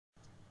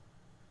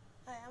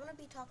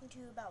gonna be talking to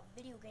you about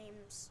video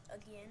games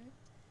again.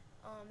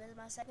 This is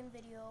my second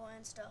video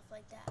and stuff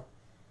like that.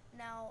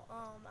 Now,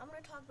 I'm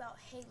gonna talk about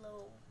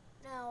Halo.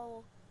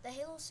 Now, the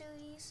Halo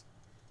series,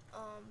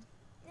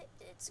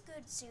 it's a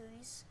good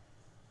series.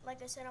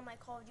 Like I said on my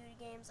Call of Duty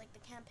games, like the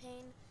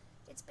campaign,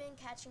 it's been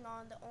catching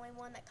on. The only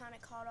one that kind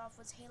of caught off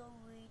was Halo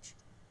Reach,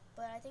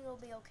 but I think it'll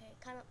be okay.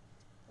 Kind of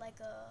like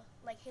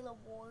Halo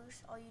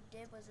Wars. All you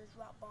did was just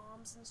drop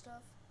bombs and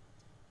stuff.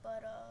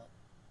 But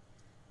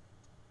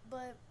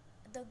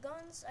the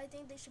guns I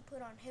think they should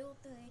put on Halo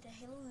 3 to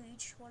Halo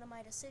Reach, one of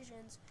my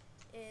decisions,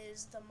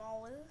 is the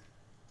Mauler,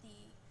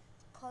 the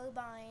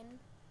Carbine,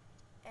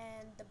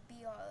 and the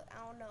BR.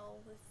 I don't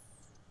know if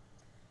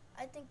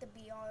I think the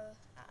BR.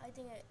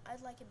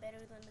 I'd like it better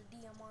than the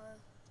DMR,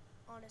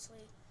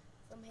 honestly,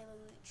 from Halo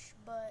Reach.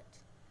 But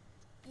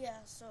yeah,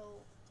 so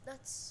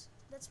that's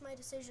my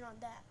decision on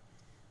that.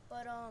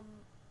 But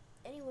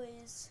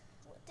anyways,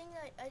 one thing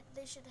that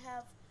they should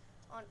have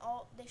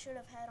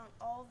had on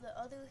all of the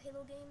other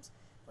Halo games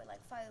were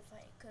like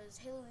Firefight, because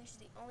Halo Reach is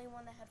the only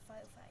one that had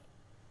Firefight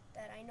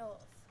that I know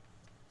of.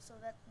 So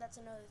that's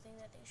another thing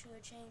that they should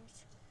have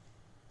changed.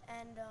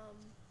 And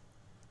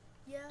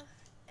yeah,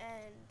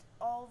 and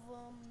all of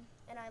them.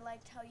 And I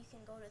liked how you can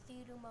go to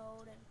theater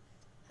mode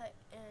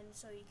and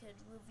so you could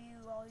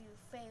review all your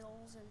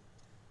fails and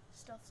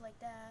stuff like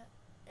that.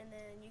 And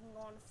then you can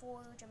go on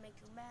Forge and make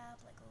your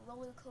map like a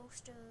roller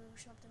coaster or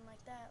something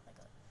like that,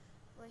 like a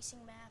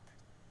racing map.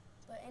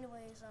 But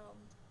anyways,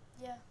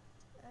 yeah,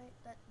 alright,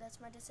 that's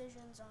my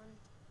decisions on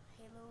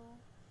Halo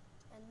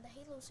and the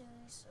Halo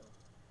series. So,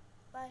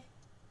 bye,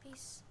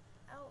 peace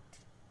out.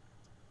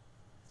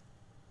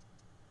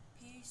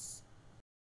 Peace.